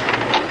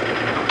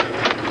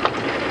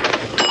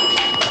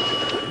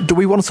 Do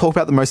we want to talk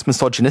about the most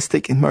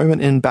misogynistic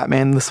moment in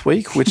Batman this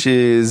week, which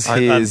is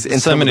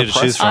his... so many to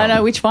choose from. I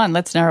know which one.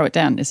 Let's narrow it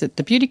down. Is it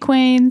the beauty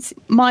queens?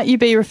 Might you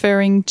be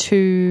referring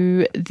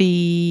to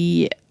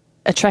the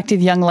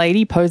attractive young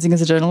lady posing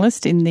as a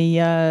journalist in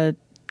the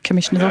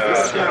commissioner's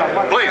office?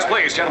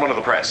 Please, gentlemen of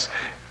the press.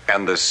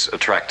 And this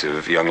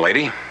attractive young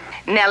lady?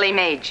 Nellie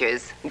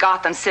Majors,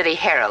 Gotham City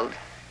Herald.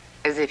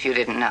 As if you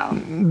didn't know.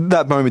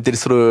 That moment did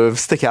sort of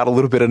stick out a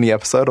little bit in the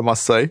episode, I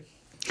must say.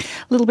 A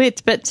little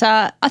bit, but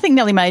I think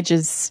Nellie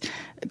Majors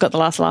got the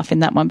last laugh in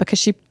that one because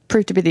she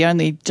proved to be the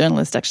only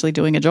journalist actually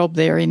doing a job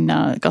there in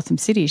Gotham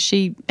City.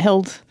 She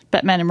held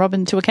Batman and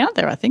Robin to account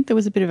there. I think there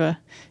was a bit of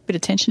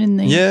tension in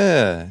the...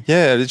 Yeah.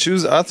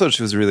 I thought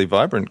she was a really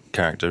vibrant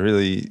character,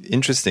 really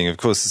interesting. Of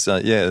course,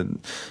 like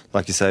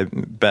you say,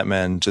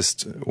 Batman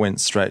just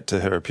went straight to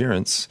her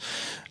appearance,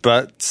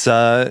 but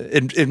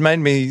it made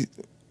me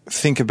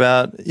think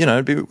about,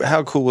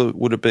 how cool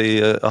would it be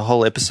a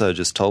whole episode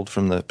just told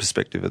from the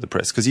perspective of the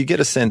press? Because you get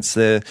a sense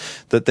there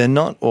that they're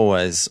not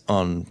always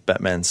on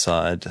Batman's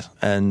side,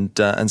 and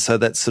so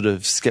that sort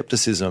of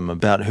skepticism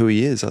about who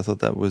he is, I thought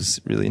that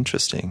was really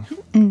interesting.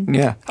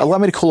 Yeah. Allow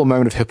me to call a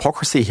moment of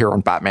hypocrisy here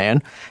on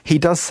Batman. He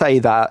does say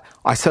that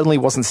I certainly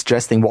wasn't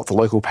suggesting what the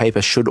local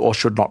paper should or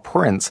should not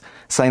print,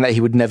 saying that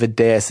he would never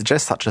dare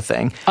suggest such a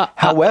thing.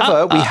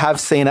 However, we have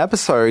seen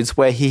episodes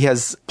where he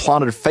has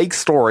planted fake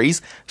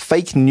stories,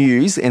 fake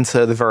news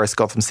into the various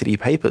Gotham City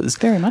papers.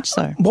 Very much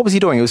so. What was he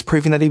doing? He was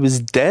proving that he was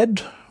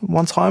dead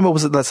one time, or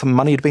was it that some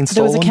money had been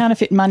stolen? There was a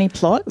counterfeit money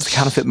plot. It was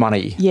counterfeit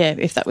money. Yeah,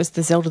 if that was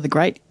the Zelda the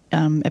Great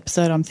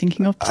episode I'm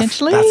thinking of,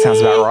 potentially. That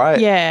sounds about right.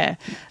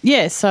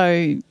 Yeah,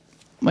 so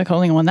we're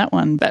calling him on that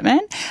one,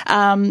 Batman.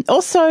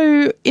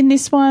 Also, in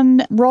this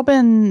one,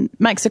 Robin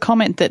makes a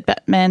comment that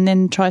Batman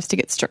then tries to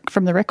get struck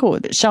from the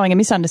record, showing a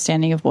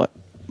misunderstanding of what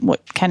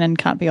can and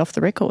can't be off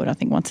the record, I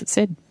think, once it's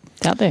said.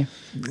 It's out there.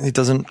 He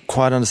doesn't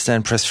quite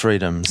understand press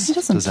freedoms,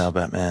 does our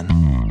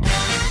Batman.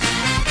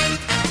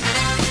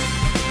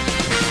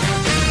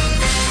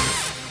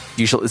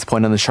 Usually at this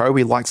point in the show,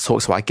 we like to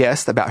talk to our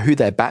guest about who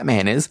their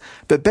Batman is.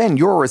 But Ben,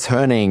 you're a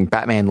returning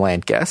Batman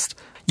Land guest.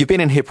 You've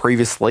been in here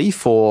previously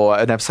for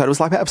an episode. It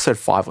was like episode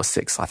 5 or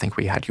 6, I think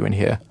we had you in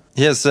here.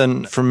 Yes,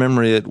 and from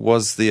memory, it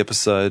was the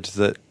episode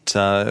that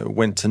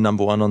went to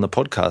number 1 on the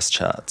podcast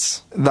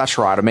charts. That's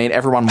right. I mean,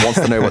 everyone wants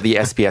to know what the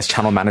SBS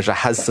channel manager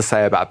has to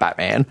say about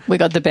Batman. We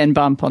got the Ben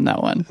bump on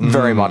that one.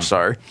 Very much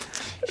so.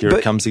 Here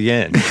it comes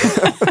again.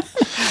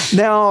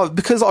 Now,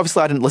 because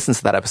obviously I didn't listen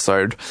to that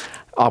episode,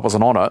 I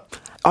wasn't on it.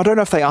 I don't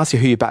know if they asked you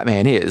who your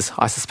Batman is.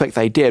 I suspect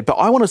they did. But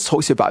I wanted to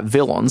talk to you about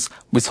villains.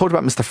 We talked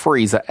about Mr.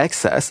 Freeze at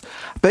excess.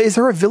 But is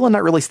there a villain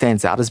that really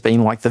stands out as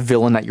being like the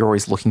villain that you're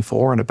always looking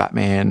for in a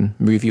Batman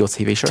movie or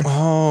TV show?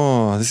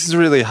 Oh, this is a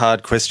really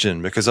hard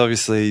question because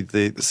obviously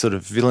the sort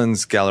of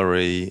villains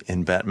gallery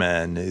in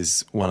Batman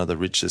is one of the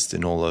richest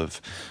in all of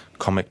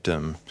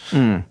comicdom.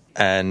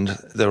 And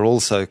they're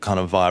also kind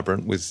of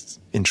vibrant with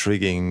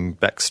intriguing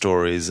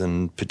backstories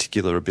and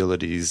particular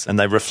abilities. And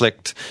they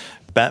reflect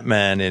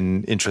Batman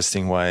in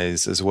interesting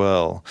ways as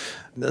well.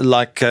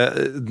 Like,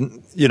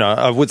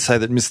 I would say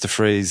that Mr.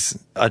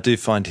 Freeze, I do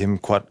find him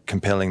quite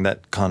compelling,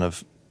 that kind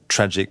of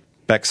tragic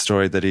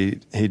backstory that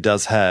he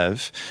does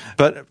have.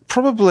 But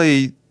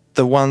probably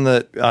the one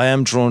that I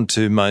am drawn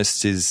to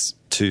most is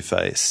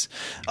Two-Face.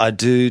 I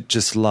do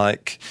just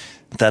like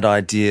that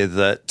idea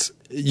that,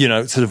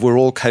 sort of we're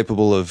all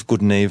capable of good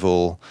and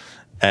evil.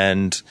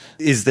 And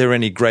is there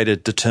any greater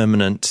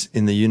determinant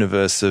in the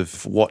universe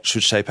of what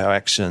should shape our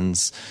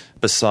actions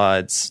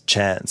besides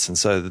chance? And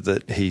so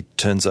that he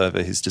turns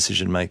over his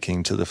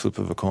decision-making to the flip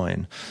of a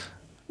coin.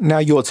 Now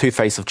your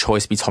Two-Face of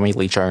choice be Tommy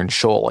Lee Jones,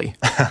 surely.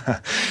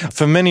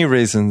 For many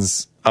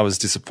reasons, I was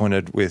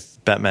disappointed with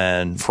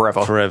Batman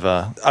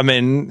Forever. I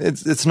mean,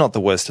 it's not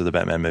the worst of the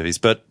Batman movies,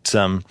 but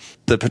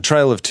the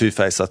portrayal of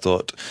Two-Face, I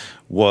thought,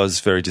 was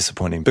very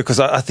disappointing.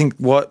 Because I think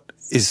what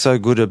is so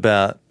good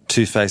about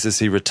Two-Face is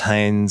he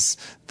retains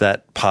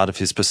that part of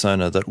his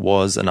persona that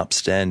was an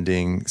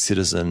upstanding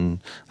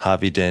citizen,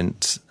 Harvey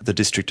Dent, the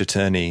district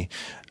attorney.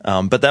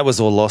 But that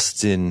was all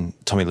lost in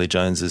Tommy Lee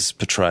Jones's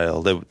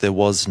portrayal. There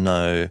was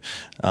no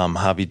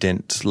Harvey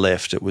Dent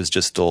left. It was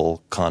just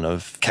all kind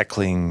of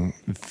cackling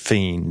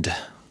fiend.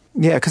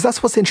 Yeah, because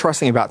that's what's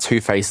interesting about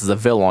Two-Face as a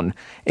villain,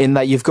 in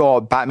that you've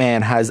got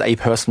Batman has a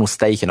personal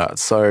stake in it.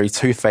 So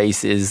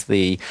Two-Face is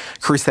the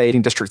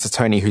crusading district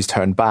attorney who's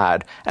turned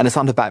bad, and it's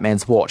under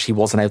Batman's watch. He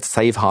wasn't able to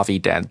save Harvey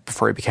Dent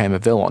before he became a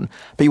villain.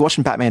 But you're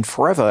watching Batman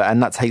Forever,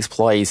 and that takes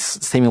place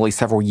seemingly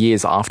several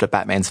years after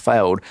Batman's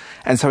failed,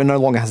 and so he no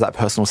longer has that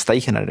personal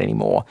stake in it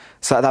anymore.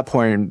 So at that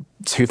point,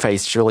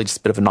 Two-Face is really just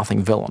a bit of a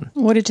nothing villain.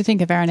 What did you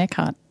think of Aaron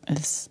Eckhart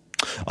as...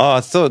 Oh, I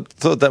thought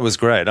that was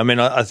great. I mean,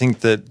 I think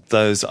that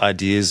those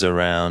ideas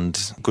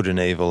around good and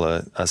evil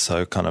are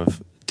so kind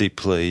of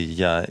deeply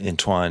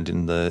entwined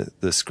in the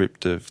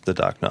script of The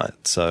Dark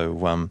Knight.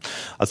 So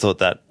I thought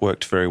that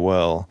worked very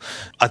well.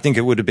 I think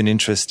it would have been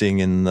interesting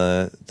in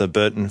the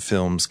Burton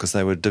films because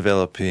they were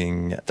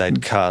developing,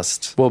 they'd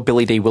cast... Well,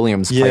 Billy D.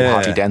 Williams played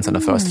Harvey Dent in the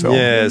first film.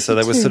 Yeah, so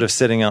they were sort of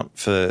setting up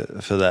for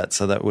that.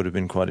 So that would have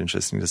been quite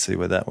interesting to see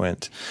where that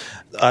went.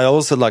 I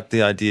also liked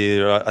the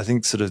idea, I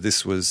think sort of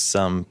this was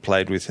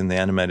played with in the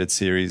animated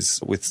series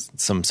with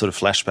some sort of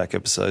flashback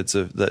episodes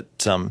of that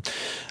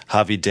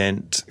Harvey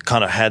Dent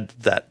kind of had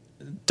that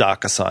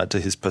darker side to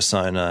his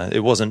persona. It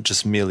wasn't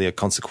just merely a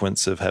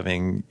consequence of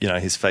having,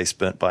 his face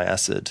burnt by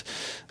acid.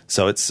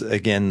 So it's,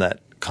 again,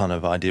 that kind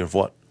of idea of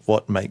what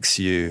makes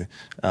you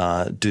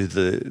do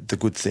the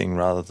good thing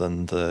rather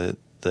than the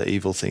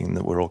evil thing,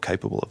 that we're all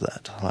capable of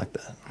that. I like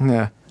that.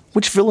 Yeah.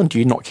 Which villain do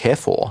you not care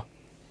for?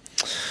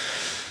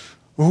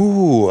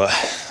 Ooh,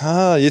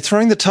 you're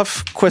throwing the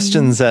tough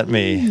questions at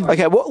me.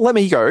 Okay, well, let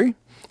me go.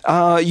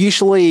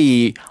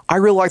 Usually, I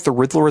really like the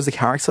Riddler as a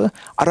character.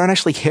 I don't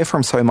actually care for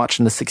him so much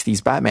in the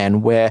 60s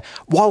Batman, where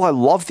while I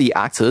love the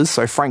actors,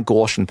 so Frank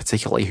Gorshin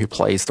particularly, who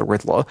plays the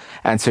Riddler,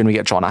 and soon we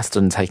get John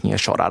Aston taking a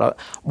shot at it,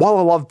 while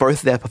I love both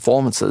of their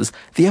performances,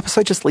 the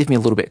episode just leaves me a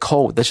little bit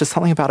cold. There's just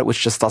something about it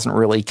which just doesn't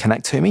really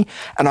connect to me,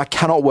 and I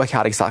cannot work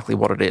out exactly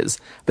what it is,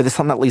 but there's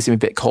something that leaves me a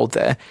bit cold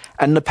there.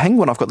 And the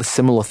Penguin, I've got the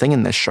similar thing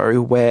in this show,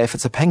 where if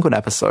it's a Penguin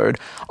episode,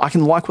 I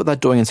can like what they're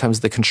doing in terms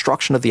of the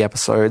construction of the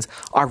episodes.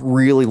 I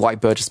really like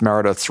Burgess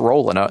Meredith's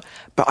role in it,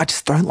 but I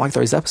just don't like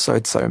those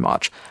episodes so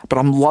much. But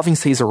I'm loving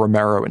Cesar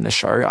Romero in this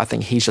show. I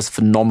think he's just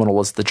phenomenal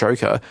as the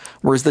Joker,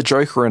 whereas the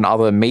Joker in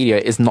other media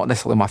is not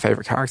necessarily my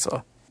favourite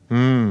character.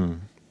 I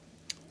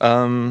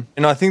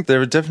think there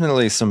are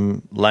definitely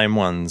some lame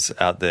ones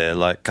out there.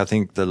 Like, I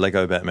think the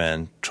Lego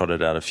Batman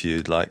trotted out a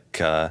few,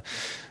 like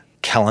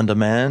Calendar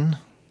Man.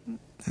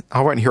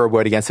 I won't hear a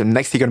word against him.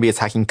 Next, you're going to be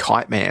attacking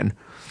Kite Man.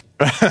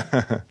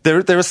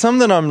 There are some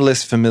that I'm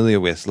less familiar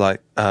with,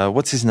 like,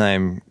 what's his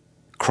name?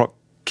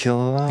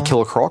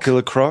 Killer Croc?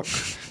 Killer Croc.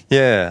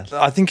 Yeah.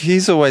 I think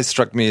he's always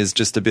struck me as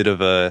just a bit of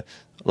a,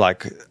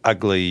 like,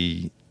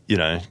 ugly,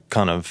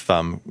 kind of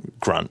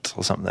grunt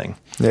or something.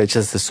 Yeah,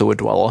 just the sewer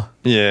dweller.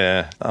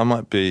 Yeah. I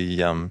might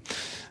be a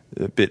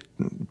bit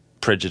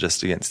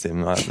prejudiced against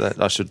him.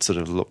 I should sort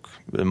of look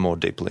more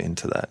deeply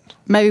into that.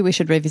 Maybe we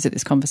should revisit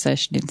this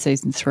conversation in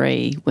season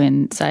 3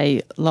 when,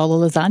 say,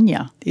 Lola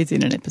Lasagna is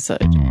in an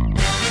episode.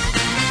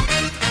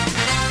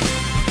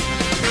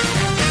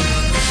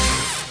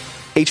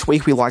 Each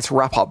week we like to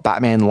wrap up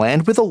Batman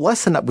Land with a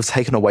lesson that was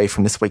taken away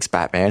from this week's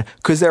Batman,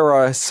 because there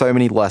are so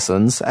many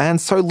lessons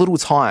and so little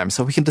time,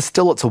 so we can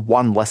distill it to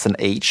one lesson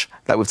each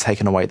that we've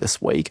taken away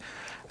this week.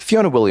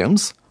 Fiona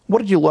Williams, what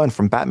did you learn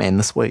from Batman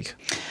this week?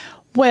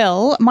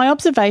 Well, my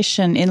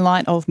observation in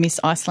light of Miss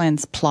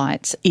Iceland's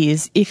plight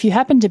is if you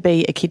happen to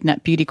be a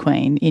kidnapped beauty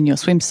queen in your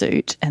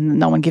swimsuit and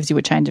no one gives you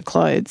a change of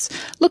clothes,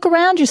 look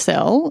around your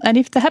cell, and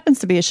if there happens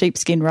to be a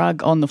sheepskin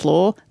rug on the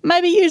floor,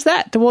 maybe use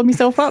that to warm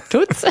yourself up,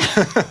 Toots.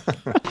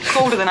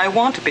 Colder than I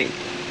want to be.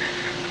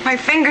 My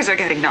fingers are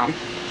getting numb.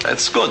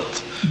 That's good.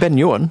 Ben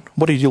Ewan,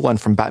 what did you learn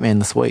from Batman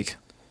this week?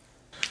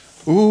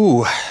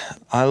 Ooh,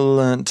 I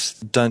learnt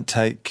don't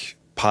take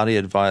party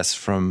advice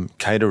from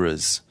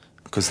caterers,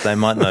 because they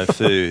might know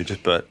food,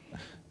 but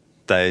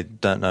they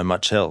don't know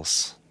much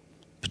else,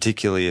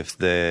 particularly if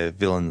they're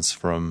villains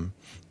from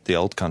the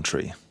old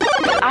country.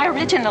 I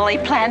originally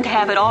planned to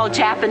have it all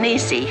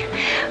Japanesey,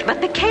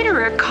 but the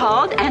caterer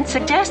called and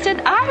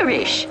suggested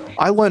Irish.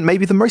 I learned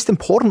maybe the most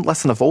important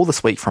lesson of all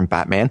this week from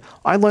Batman.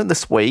 I learned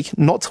this week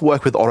not to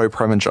work with Otto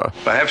Preminger.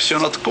 Perhaps you're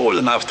not cool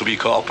enough to be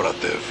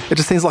cooperative. It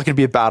just seems like it'd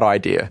be a bad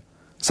idea.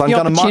 So the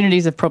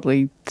opportunities have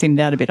probably thinned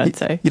out a bit, I'd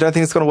say. You don't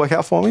think it's going to work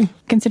out for me?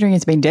 Considering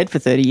it's been dead for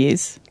 30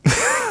 years.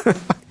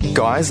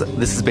 Guys,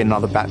 this has been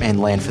another Batman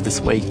Land for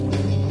this week.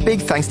 Big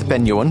thanks to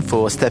Ben Ewan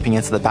for stepping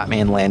into the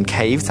Batman Land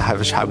cave to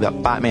have a chat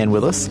about Batman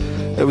with us.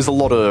 There was a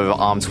lot of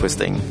arm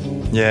twisting.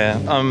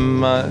 Yeah,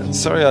 I'm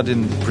sorry I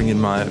didn't bring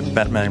in my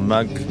Batman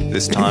mug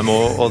this time,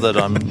 or that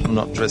I'm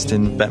not dressed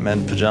in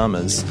Batman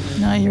pyjamas.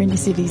 No, you're in your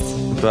civvies.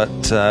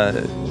 But,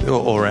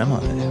 or am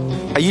I?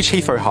 Are you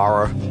Chief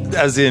O'Hara?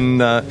 As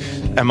in,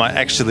 am I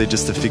actually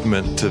just a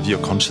figment of your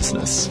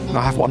consciousness?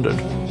 I have wondered.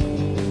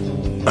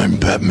 I'm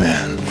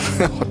Batman.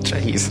 Oh,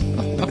 jeez.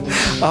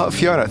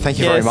 Fiona, thank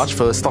you very much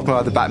for stopping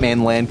by the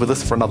Batman Land with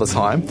us for another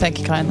time. Thank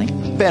you kindly.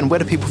 Ben, where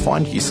do people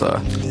find you,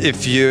 sir?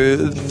 If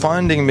you're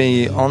finding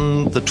me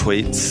on the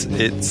tweets,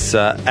 it's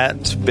at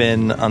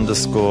Ben_SYD.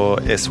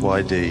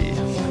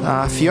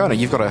 Fiona,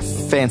 you've got a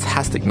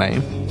fantastic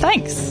name.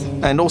 Thanks.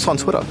 And also on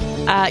Twitter.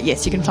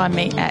 Yes, you can find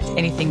me at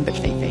anything but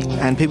Fifi.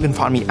 And people can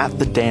find me at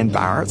the Dan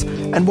Barrett.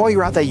 And while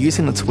you're out there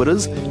using the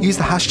Twitters, use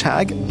the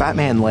hashtag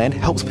BatmanLand.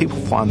 Helps people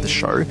find the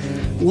show.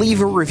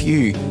 Leave a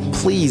review.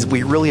 Please,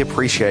 we really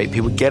appreciate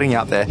people getting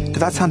out there. Did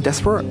that sound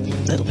desperate?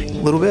 A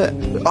little bit.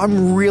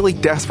 I'm really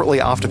desperately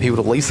after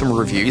people to leave some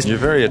reviews. You're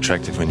very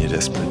attractive when you're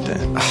desperate,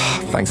 Dan.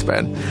 Thanks,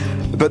 Ben.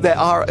 But there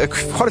are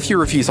quite a few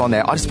reviews on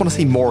there. I just want to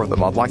see more of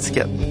them. I'd like to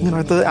get,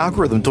 the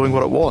algorithm doing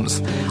what it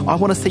wants. I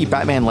want to see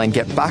Batmanland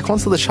get back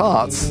onto the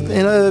charts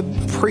in a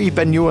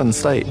pre-Ben Ewan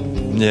state.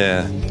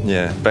 Yeah,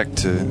 back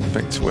to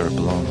where it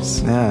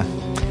belongs. Yeah,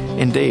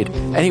 indeed.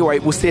 Anyway,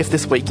 we'll see if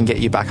this week can get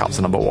you back up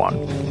to number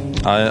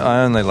 1.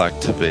 I only like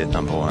to be at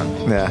number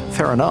 1. Yeah,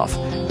 fair enough.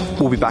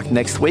 We'll be back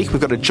next week.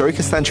 We've got a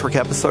Joker-centric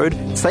episode.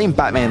 Same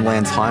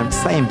Batmanland time,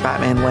 same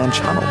Batmanland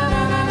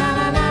channel.